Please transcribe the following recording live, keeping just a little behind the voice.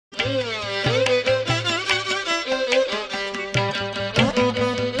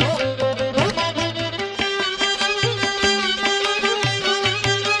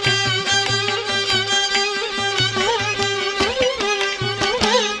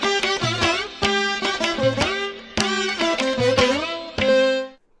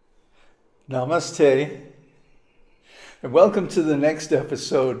Namaste, and welcome to the next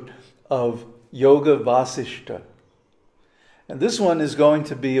episode of Yoga Vasishta. And this one is going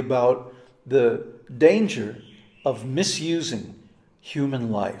to be about the danger of misusing human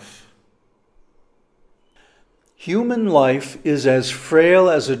life. Human life is as frail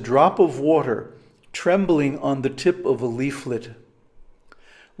as a drop of water trembling on the tip of a leaflet.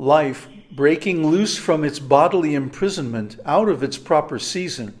 Life, breaking loose from its bodily imprisonment out of its proper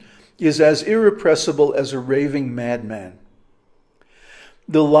season, is as irrepressible as a raving madman.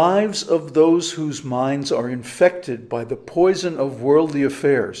 The lives of those whose minds are infected by the poison of worldly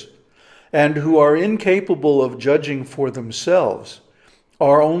affairs and who are incapable of judging for themselves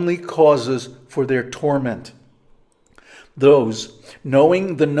are only causes for their torment. Those,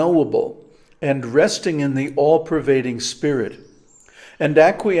 knowing the knowable and resting in the all-pervading spirit, and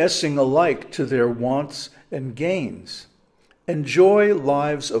acquiescing alike to their wants and gains, enjoy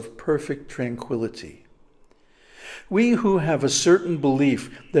lives of perfect tranquility. We who have a certain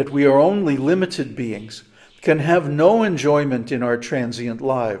belief that we are only limited beings can have no enjoyment in our transient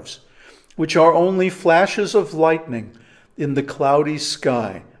lives, which are only flashes of lightning in the cloudy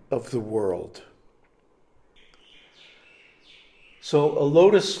sky of the world. So a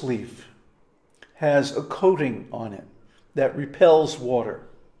lotus leaf has a coating on it that repels water.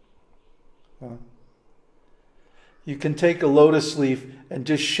 You can take a lotus leaf and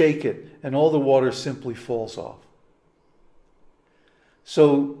just shake it, and all the water simply falls off.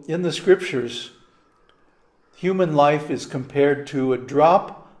 So in the scriptures, human life is compared to a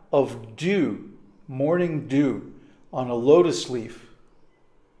drop of dew, morning dew, on a lotus leaf.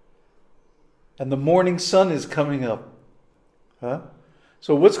 And the morning sun is coming up.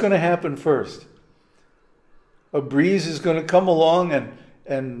 So what's going to happen first? A breeze is going to come along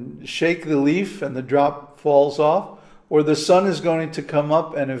and shake the leaf and the drop falls off, or the sun is going to come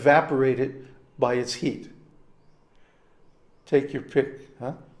up and evaporate it by its heat. Take your pick.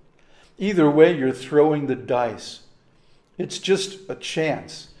 Either way, you're throwing the dice. It's just a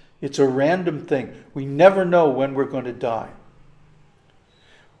chance. It's a random thing. We never know when we're going to die.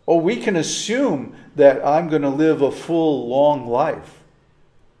 Oh, we can assume that I'm going to live a full, long life.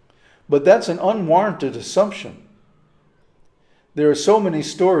 But that's an unwarranted assumption. There are so many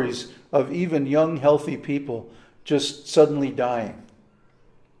stories of even young, healthy people just suddenly dying.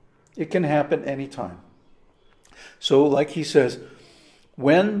 It can happen anytime. So, like he says,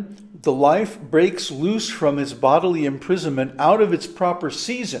 when the life breaks loose from its bodily imprisonment out of its proper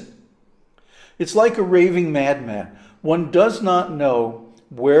season, it's like a raving madman. One does not know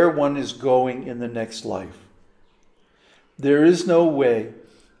where one is going in the next life. There is no way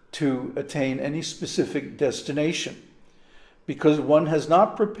to attain any specific destination, because one has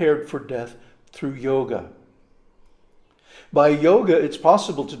not prepared for death through yoga. By yoga, it's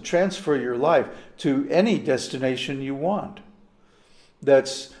possible to transfer your life to any destination you want.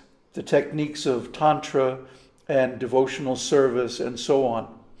 That's the techniques of Tantra and devotional service and so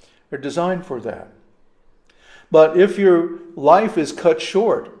on. They're designed for that. But if your life is cut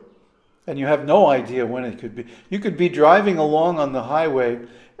short and you have no idea when it could be, you could be driving along on the highway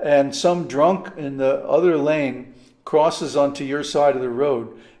and some drunk in the other lane crosses onto your side of the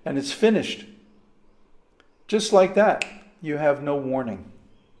road and it's finished. Just like that, you have no warning.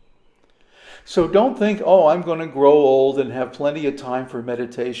 So don't think, oh, I'm going to grow old and have plenty of time for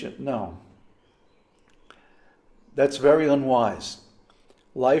meditation. No. That's very unwise.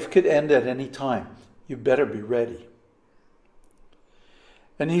 Life could end at any time. You better be ready.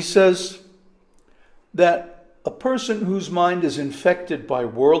 And he says that a person whose mind is infected by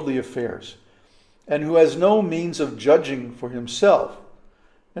worldly affairs and who has no means of judging for himself,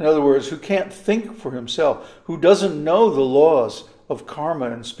 in other words, who can't think for himself, who doesn't know the laws of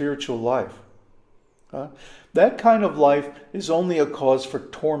karma and spiritual life, that kind of life is only a cause for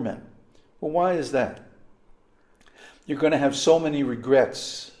torment. Well, why is that? You're going to have so many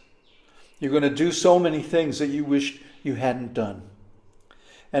regrets. You're going to do so many things that you wished you hadn't done.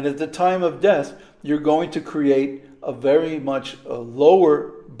 And at the time of death, you're going to create a very much a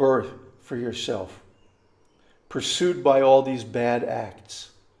lower birth for yourself, pursued by all these bad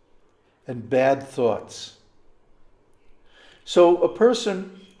acts and bad thoughts. So a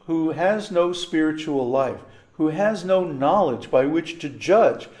person who has no spiritual life, who has no knowledge by which to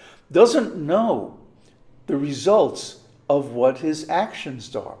judge, doesn't know the results of what his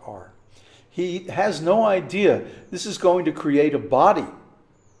actions are. He has no idea this is going to create a body.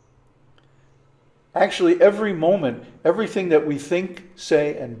 Actually, every moment, everything that we think,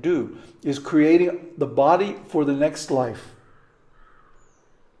 say, and do is creating the body for the next life.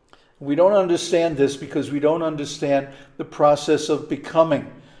 We don't understand this because we don't understand the process of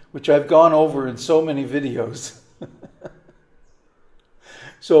becoming. which I've gone over in so many videos.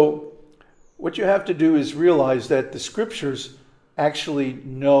 So what you have to do is realize that the scriptures actually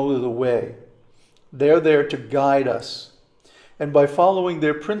know the way. They're there to guide us. And by following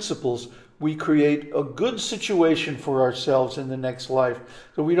their principles, we create a good situation for ourselves in the next life.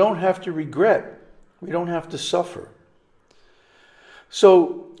 So we don't have to regret. We don't have to suffer.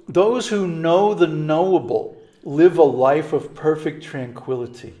 So those who know the knowable live a life of perfect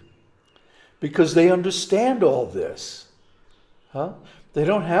tranquility because they understand all this. They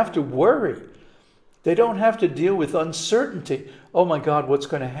don't have to worry. They don't have to deal with uncertainty. Oh my God, what's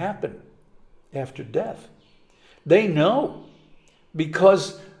going to happen after death? They know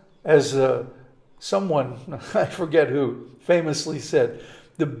because, as someone, I forget who, famously said,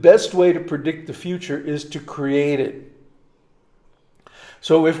 the best way to predict the future is to create it.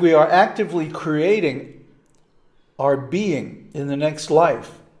 So if we are actively creating our being in the next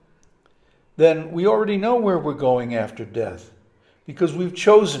life, then we already know where we're going after death because we've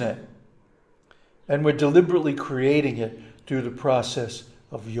chosen it. And we're deliberately creating it through the process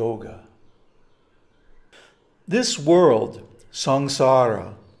of yoga. This world,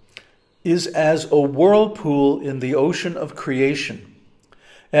 saṁsāra, is as a whirlpool in the ocean of creation,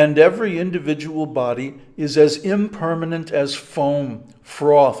 and every individual body is as impermanent as foam,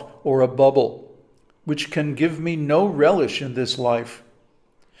 froth, or a bubble, which can give me no relish in this life.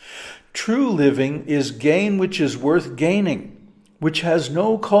 True living is gain which is worth gaining, which has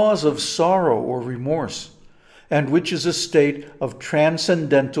no cause of sorrow or remorse, and which is a state of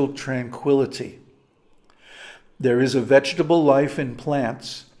transcendental tranquility. There is a vegetable life in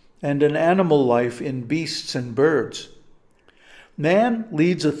plants, and an animal life in beasts and birds. Man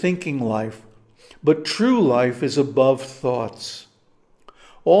leads a thinking life, but true life is above thoughts.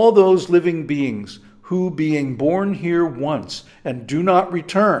 All those living beings who, being born here once and do not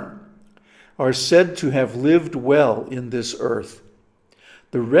return, are said to have lived well in this earth.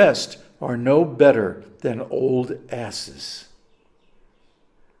 The rest are no better than old asses.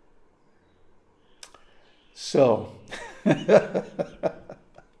 So, this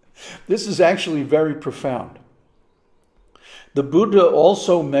is actually very profound. The Buddha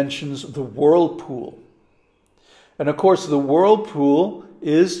also mentions the whirlpool. And of course, the whirlpool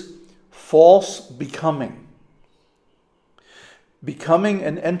is false becoming. Becoming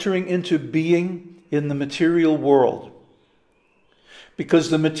and entering into being in the material world. Because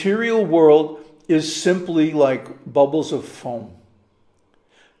the material world is simply like bubbles of foam.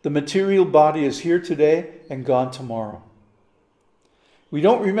 The material body is here today and gone tomorrow. We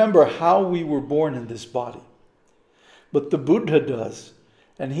don't remember how we were born in this body, but the Buddha does,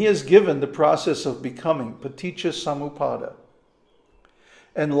 and he has given the process of becoming, paticca samuppada,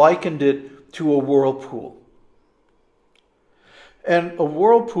 and likened it to a whirlpool. And a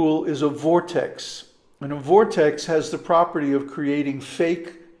whirlpool is a vortex. And a vortex has the property of creating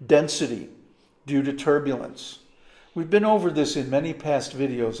fake density due to turbulence. We've been over this in many past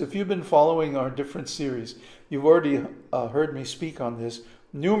videos. If you've been following our different series, you've already heard me speak on this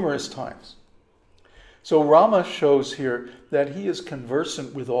numerous times. So Rama shows here that he is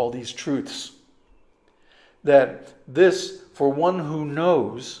conversant with all these truths. That this, for one who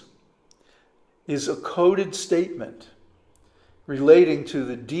knows, is a coded statement relating to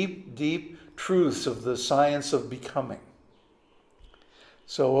the deep, deep truths of the science of becoming.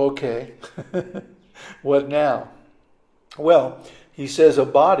 So, okay, what now? Well, he says a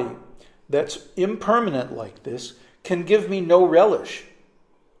body that's impermanent like this can give me no relish.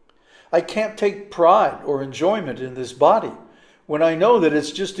 I can't take pride or enjoyment in this body when I know that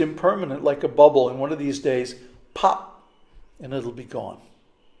it's just impermanent like a bubble, and one of these days, pop, and it'll be gone.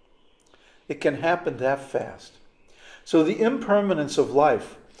 It can happen that fast. So the impermanence of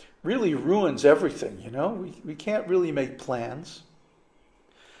life really ruins everything, you know. We can't really make plans,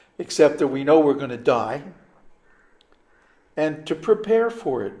 except that we know we're going to die, and to prepare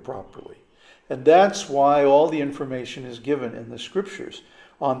for it properly. And that's why all the information is given in the scriptures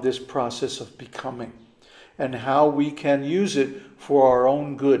on this process of becoming and how we can use it for our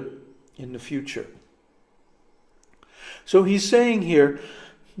own good in the future. So he's saying here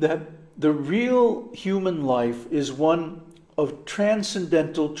that the real human life is one of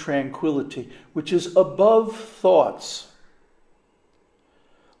transcendental tranquility, which is above thoughts.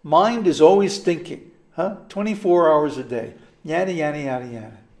 Mind is always thinking, 24 hours a day, yada, yada, yada,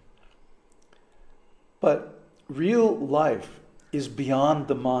 yada. But real life is beyond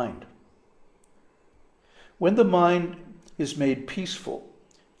the mind. When the mind is made peaceful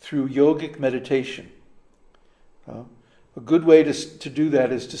through yogic meditation, a good way to do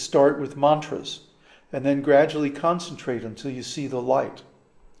that is to start with mantras and then gradually concentrate until you see the light.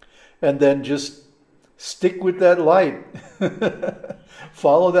 And then just stick with that light.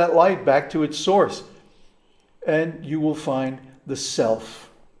 Follow that light back to its source. And you will find the self,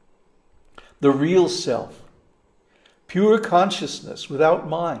 the real self, pure consciousness without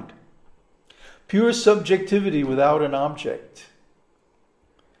mind, pure subjectivity without an object.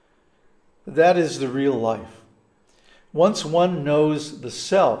 That is the real life. Once one knows the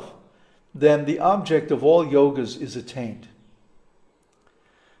self, then the object of all yogas is attained.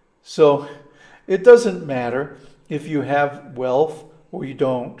 So it doesn't matter if you have wealth or you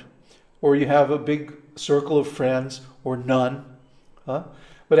don't, or you have a big circle of friends or none.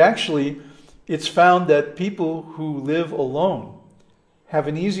 But actually, it's found that people who live alone have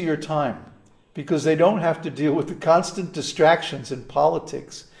an easier time because they don't have to deal with the constant distractions in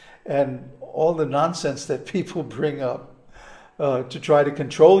politics and all the nonsense that people bring up to try to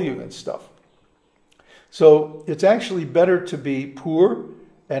control you and stuff. So it's actually better to be poor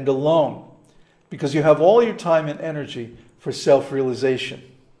and alone because you have all your time and energy for self-realization.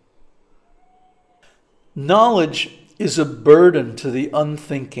 Knowledge is a burden to the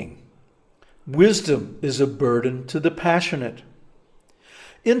unthinking. Wisdom is a burden to the passionate.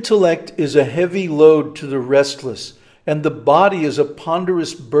 Intellect is a heavy load to the restless, and the body is a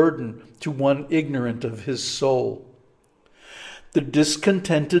ponderous burden to one ignorant of his soul. The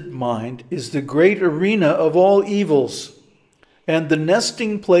discontented mind is the great arena of all evils, and the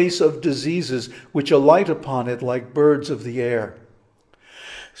nesting place of diseases which alight upon it like birds of the air.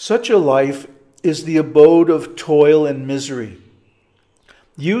 Such a life is the abode of toil and misery.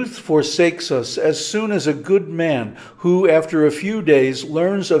 Youth forsakes us as soon as a good man who, after a few days,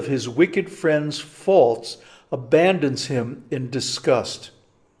 learns of his wicked friend's faults, abandons him in disgust.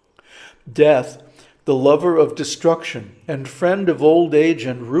 Death, the lover of destruction and friend of old age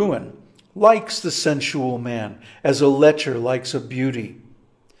and ruin, likes the sensual man as a lecher likes a beauty.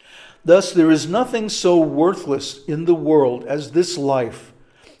 Thus there is nothing so worthless in the world as this life,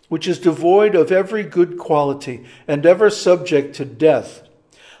 which is devoid of every good quality and ever subject to death,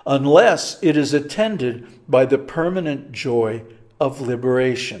 unless it is attended by the permanent joy of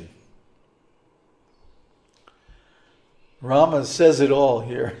liberation. Rama says it all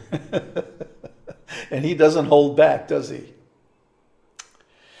here. And he doesn't hold back, does he?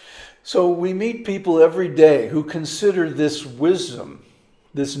 So we meet people every day who consider this wisdom,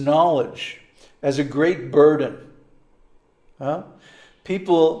 this knowledge, as a great burden.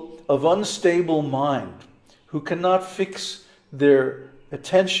 People of unstable mind who cannot fix their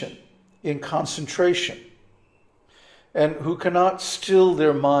attention in concentration and who cannot still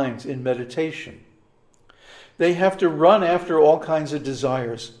their minds in meditation. They have to run after all kinds of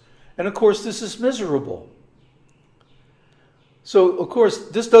desires. And of course, this is miserable. So, of course,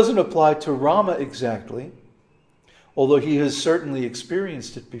 this doesn't apply to Rama exactly, although he has certainly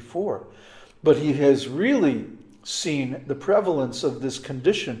experienced it before. But he has really seen the prevalence of this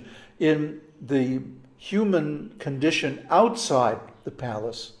condition in the human condition outside the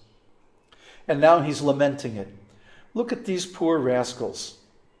palace. And now he's lamenting it. Look at these poor rascals,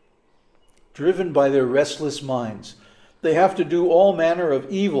 driven by their restless minds. They have to do all manner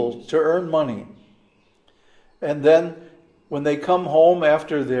of evil to earn money. And then when they come home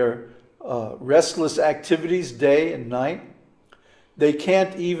after their restless activities day and night, they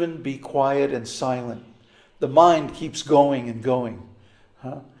can't even be quiet and silent. The mind keeps going and going.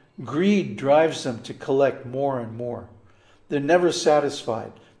 Greed drives them to collect more and more. They're never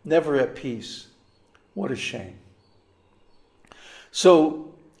satisfied, never at peace. What a shame.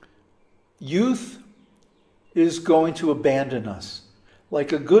 So, youth is going to abandon us,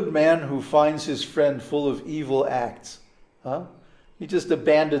 like a good man who finds his friend full of evil acts. He just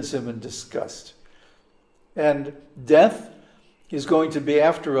abandons him in disgust. And death is going to be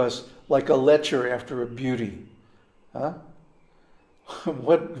after us like a lecher after a beauty.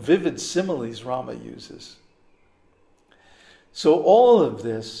 What vivid similes Rama uses. So all of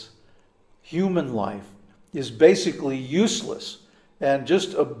this human life is basically useless and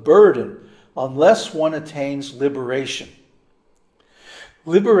just a burden unless one attains liberation.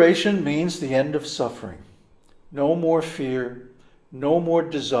 Liberation means the end of suffering. No more fear, no more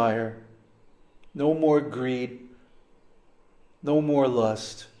desire, no more greed, no more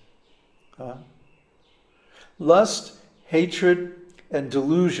lust. Lust, hatred, and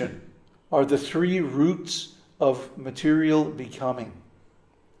delusion are the three roots of material becoming.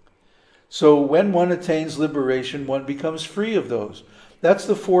 So when one attains liberation, one becomes free of those. That's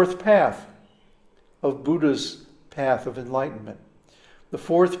the fourth path of Buddha's path of enlightenment. The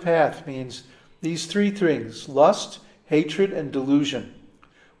fourth path means these three things, lust, hatred, and delusion,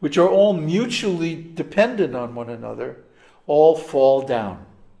 which are all mutually dependent on one another, all fall down.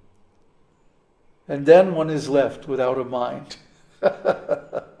 And then one is left without a mind.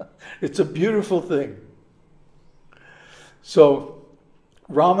 It's a beautiful thing. So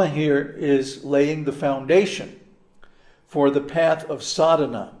Rama here is laying the foundation for the path of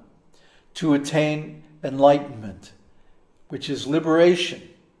sadhana to attain enlightenment, which is liberation,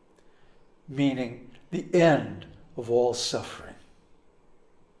 meaning the end of all suffering.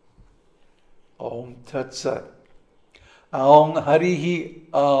 Om Tat Sat. Aum Harihi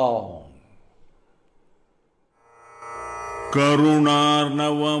Aum.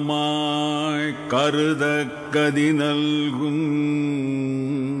 கருணார்ணவமாய் கருதக்கதி நல்கும்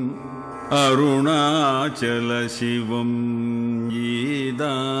அருணாச்சல சிவம்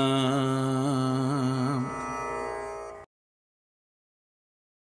ஈதான்